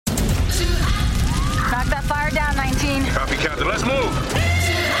Captain. Let's move.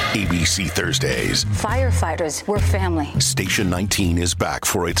 ABC Thursdays. Firefighters, we're family. Station 19 is back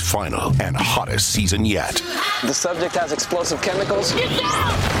for its final and hottest season yet. The subject has explosive chemicals. Get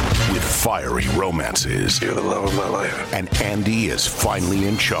down! With fiery romances. You're the love of my life. And Andy is finally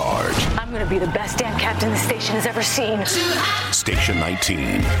in charge. I'm going to be the best damn captain the station has ever seen. Station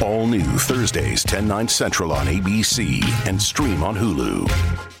 19. All new Thursdays, 10/9 Central on ABC and stream on Hulu.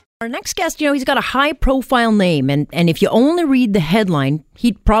 Our next guest, he's got a high-profile name, and if you only read the headline,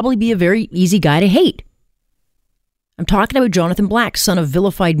 he'd probably be a very easy guy to hate. I'm talking about Jonathan Black, son of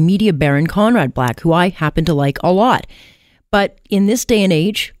vilified media baron Conrad Black, who I happen to like a lot. But in this day and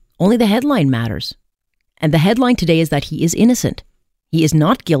age, only the headline matters. And the headline today is that he is innocent. He is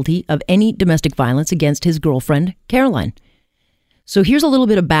not guilty of any domestic violence against his girlfriend, Caroline. So here's a little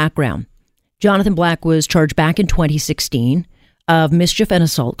bit of background. Jonathan Black was charged back in 2016 of mischief and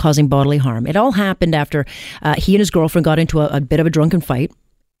assault causing bodily harm. It all happened after he and his girlfriend got into a bit of a drunken fight,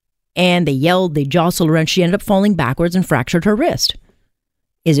 and they yelled, they jostled around. She ended up falling backwards and fractured her wrist.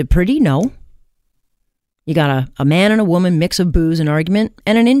 Is it pretty? No. You got a man and a woman, mix of booze, an argument,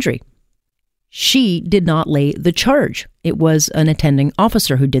 and an injury. She did not lay the charge. It was an attending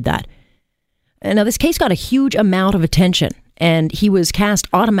officer who did that. And now, this case got a huge amount of attention, and he was cast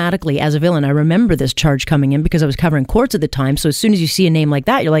automatically as a villain. I remember this charge coming in because I was covering courts at the time. So as soon as you see a name like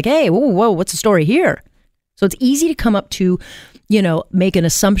that, you're like, hey, whoa, what's the story here? So it's easy to come up to, make an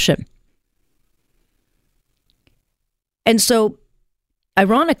assumption. And so,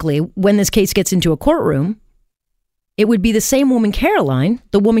 ironically, when this case gets into a courtroom, it would be the same woman, Caroline,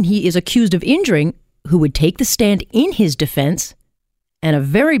 the woman he is accused of injuring, who would take the stand in his defense, and a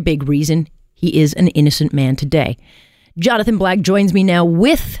very big reason he is an innocent man today. Jonathan Black joins me now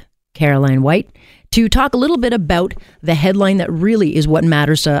with Caroline White to talk a little bit about the headline that really is what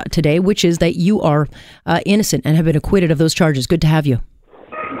matters today, which is that you are innocent and have been acquitted of those charges. Good to have you.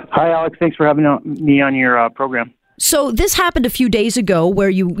 Hi, Alex. Thanks for having me on your program. So this happened a few days ago where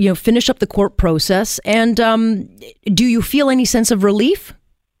you finish up the court process, and do you feel any sense of relief?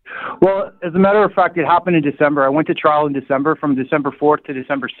 Well, as a matter of fact, it happened in December. I went to trial in December, from December 4th to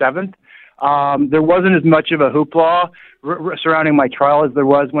December 7th. There wasn't as much of a hoopla surrounding my trial as there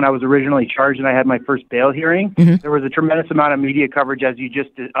was when I was originally charged and I had my first bail hearing. Mm-hmm. There was a tremendous amount of media coverage, as you just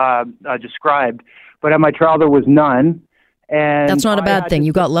described, but at my trial there was none. And that's not a bad thing.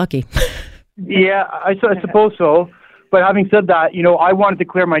 You got lucky. Yeah, I suppose so. But having said that, I wanted to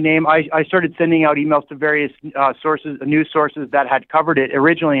clear my name. I started sending out emails to various news sources that had covered it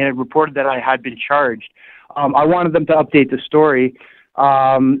originally and had reported that I had been charged. I wanted them to update the story.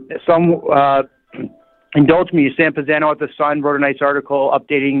 Some indulged me. Sam Pizzano at The Sun wrote a nice article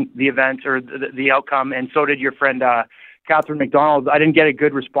updating the event or the outcome, and so did your friend Catherine McDonald. I didn't get a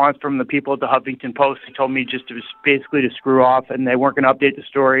good response from the people at the Huffington Post. They told me just to basically to screw off, and they weren't going to update the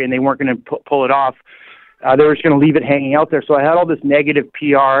story, and they weren't going to pull it off. They were just going to leave it hanging out there. So I had all this negative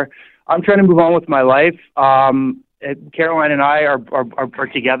PR. I'm trying to move on with my life. Caroline and I are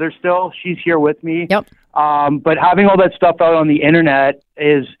together still. She's here with me. Yep. But having all that stuff out on the internet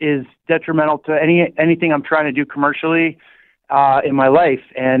is detrimental to anything I'm trying to do commercially in my life.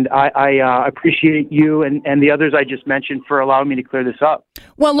 And I appreciate you and the others I just mentioned for allowing me to clear this up.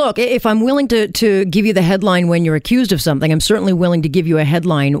 Well, look, if I'm willing to give you the headline when you're accused of something, I'm certainly willing to give you a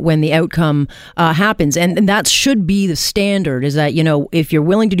headline when the outcome happens. And that should be the standard, is that, if you're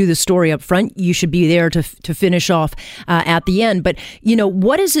willing to do the story up front, you should be there to finish off at the end. But,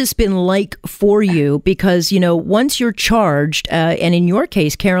 what has this been like for you? Because, once you're charged, and in your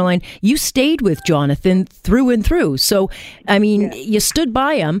case, Caroline, you stayed with Jonathan through and through. So, you stood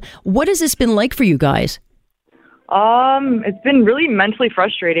by him. What has this been like for you guys? It's been really mentally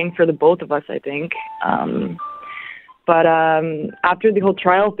frustrating for the both of us, I think. But after the whole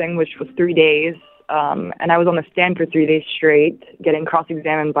trial thing, which was 3 days, and I was on the stand for 3 days straight, getting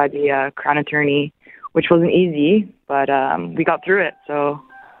cross-examined by the Crown attorney, which wasn't easy, but we got through it. So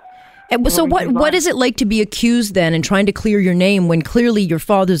what is it like to be accused then and trying to clear your name when clearly your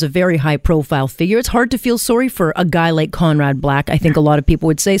father's a very high-profile figure? It's hard to feel sorry for a guy like Conrad Black, I think a lot of people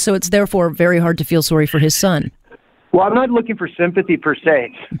would say, so it's therefore very hard to feel sorry for his son. Well, I'm not looking for sympathy per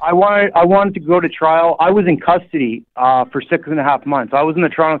se. I wanted to go to trial. I was in custody for 6.5 months. I was in the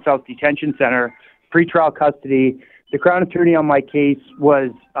Toronto South Detention Center, pre-trial custody. The Crown attorney on my case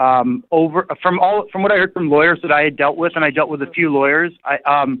was from what I heard from lawyers that I had dealt with, and I dealt with a few lawyers.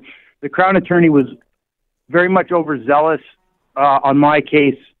 The Crown attorney was very much overzealous on my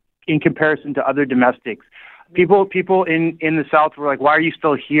case in comparison to other domestics. People in the South were like, "Why are you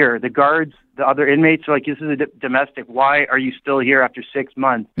still here?" The guards, the other inmates are like, "This is a domestic. Why are you still here after 6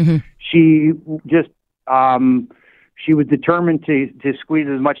 months?" Mm-hmm. She just she was determined to squeeze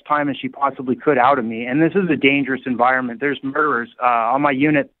as much time as she possibly could out of me. And this is a dangerous environment. There's murderers on my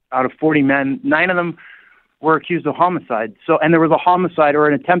unit. Out of 40 men, 9 of them were accused of homicide. And there was a homicide or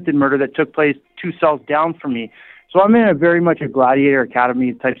an attempted murder that took place 2 cells down from me. So I'm in a very much a gladiator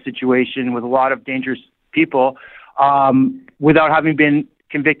academy type situation with a lot of dangerous people, without having been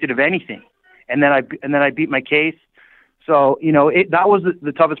convicted of anything. And then I beat my case. So that was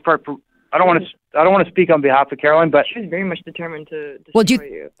the toughest part. I don't want to speak on behalf of Caroline, but she was very much determined to destroy well,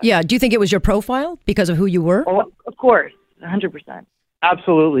 you. Yeah. Do you think it was your profile because of who you were? Oh, of course, 100%.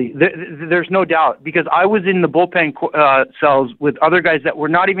 Absolutely. There's no doubt, because I was in the bullpen cells with other guys that were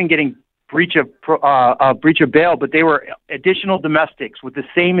not even getting breach of bail, but they were additional domestics with the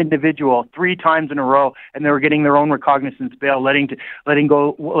same individual 3 times in a row, and they were getting their own recognizance bail, they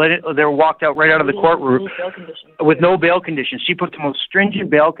were walked out right out of the courtroom with no bail conditions. She put the most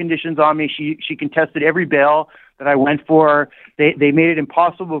stringent bail conditions on me. She contested every bail that I went for. They made it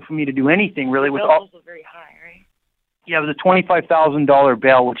impossible for me to do anything really. The bail was also very high, right? Yeah, it was a $25,000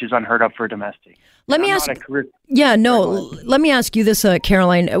 bail, which is unheard of for a domestic. Let me ask you this,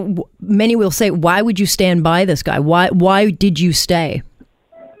 Caroline. Many will say, why would you stand by this guy? Why did you stay?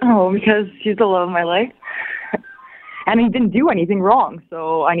 Oh, because he's the love of my life. And he didn't do anything wrong,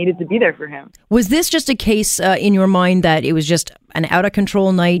 so I needed to be there for him. Was this just a case in your mind that it was just an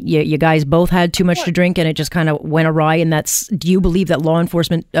out-of-control night? You guys both had too much to drink and it just kind of went awry, and do you believe that law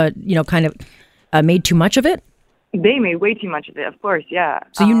enforcement, kind of made too much of it? They made way too much of it, of course, yeah.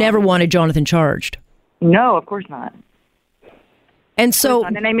 So you never wanted Jonathan charged? No, of course not. And so...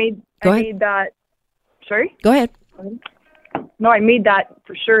 And then I made that... Sorry? Go ahead. No, I made that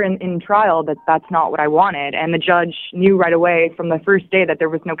for sure in trial that that's not what I wanted. And the judge knew right away from the first day that there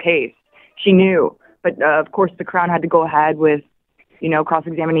was no case. She knew. But, of course, the Crown had to go ahead with,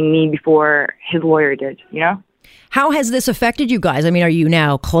 cross-examining me before his lawyer did, How has this affected you guys? I mean, are you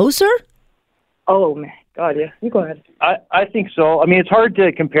now closer? Oh, man. God, yeah. You go ahead. I think so. I mean, it's hard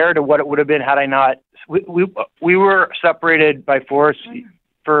to compare to what it would have been had I not. We were separated by force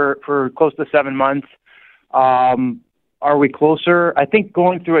for close to 7 months. Are we closer? I think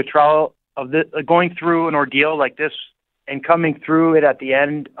going through a trial of this, going through an ordeal like this, and coming through it at the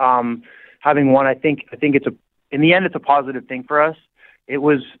end, having won, I think in the end it's a positive thing for us. It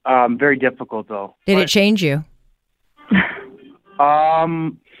was very difficult though. Did it change you?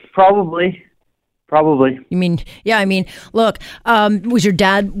 Probably. You mean, yeah, I mean, look, was your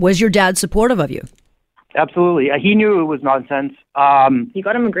dad supportive of you? Absolutely. He knew it was nonsense. You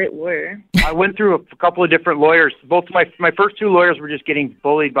got him a great lawyer. I went through a couple of different lawyers. Both my first 2 lawyers were just getting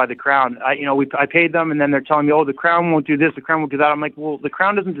bullied by the Crown. I paid them, and then they're telling me, "Oh, the Crown won't do this, the Crown won't do that." I'm like, "Well, the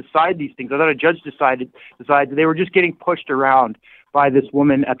Crown doesn't decide these things. I thought a judge decides." They were just getting pushed around by this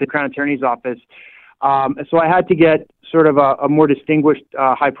woman at the Crown Attorney's office. So I had to get sort of a more distinguished,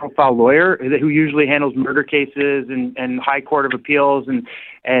 high-profile lawyer who usually handles murder cases and High Court of Appeals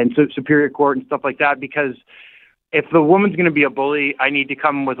and Superior Court and stuff like that, because if the woman's going to be a bully, I need to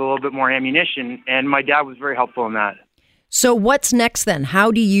come with a little bit more ammunition, and my dad was very helpful in that. So what's next then?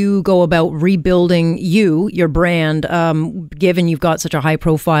 How do you go about rebuilding your brand, given you've got such a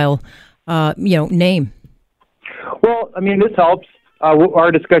high-profile, name? Well, I mean, this helps. Our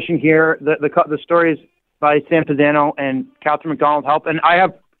discussion here, the stories by Sam Pisano and Catherine McDonald help, and I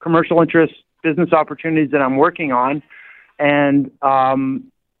have commercial interests, business opportunities that I'm working on, and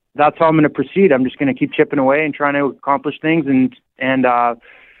that's how I'm going to proceed. I'm just going to keep chipping away and trying to accomplish things and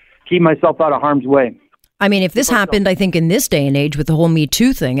keep myself out of harm's way. I mean, if this happened, I think in this day and age with the whole Me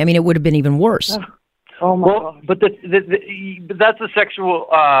Too thing, I mean, it would have been even worse. Oh my God. But that's a sexual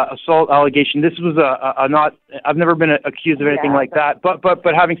assault allegation. This was a not. I've never been accused of anything like that.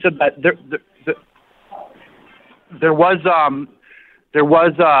 But having said that, there was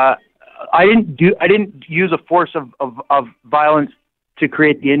I didn't use a force of violence to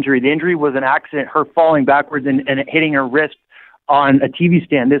create the injury. The injury was an accident. Her falling backwards and hitting her wrist on a TV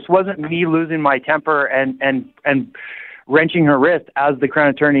stand. This wasn't me losing my temper and wrenching her wrist as the Crown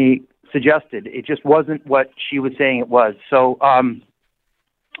Attorney suggested. It just wasn't what she was saying it was. So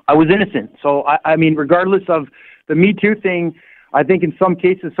I was innocent. So I mean, regardless of the Me Too thing, I think in some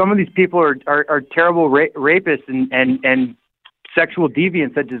cases, some of these people are terrible rapists and sexual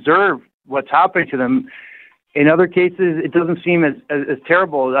deviants that deserve what's happening to them. In other cases, it doesn't seem as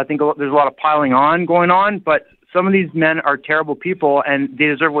terrible. I think there's a lot of piling on going on, but some of these men are terrible people and they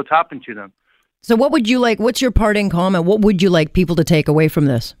deserve what's happened to them. So what would you like? What's your parting comment? What would you like people to take away from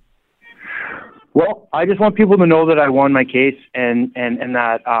this? Well, I just want people to know that I won my case and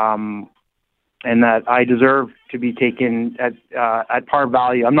that that I deserve to be taken at par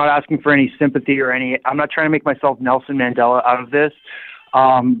value. I'm not asking for any sympathy or I'm not trying to make myself Nelson Mandela out of this.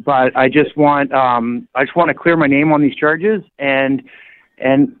 But I just want to clear my name on these charges and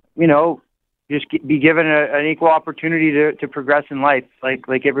just be given an equal opportunity to progress in life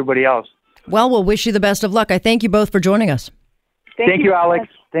like everybody else. Well, we'll wish you the best of luck. I thank you both for joining us. Thank you, Alex.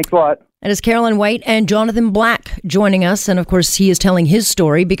 Thanks a lot. And it's Carolyn White and Jonathan Black joining us. And of course, he is telling his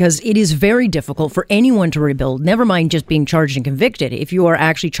story because it is very difficult for anyone to rebuild, never mind just being charged and convicted. If you are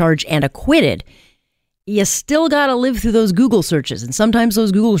actually charged and acquitted, you still got to live through those Google searches. And sometimes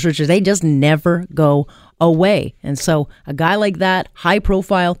those Google searches, they just never go away. And so a guy like that, high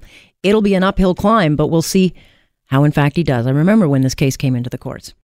profile, it'll be an uphill climb, but we'll see how, in fact, he does. I remember when this case came into the courts.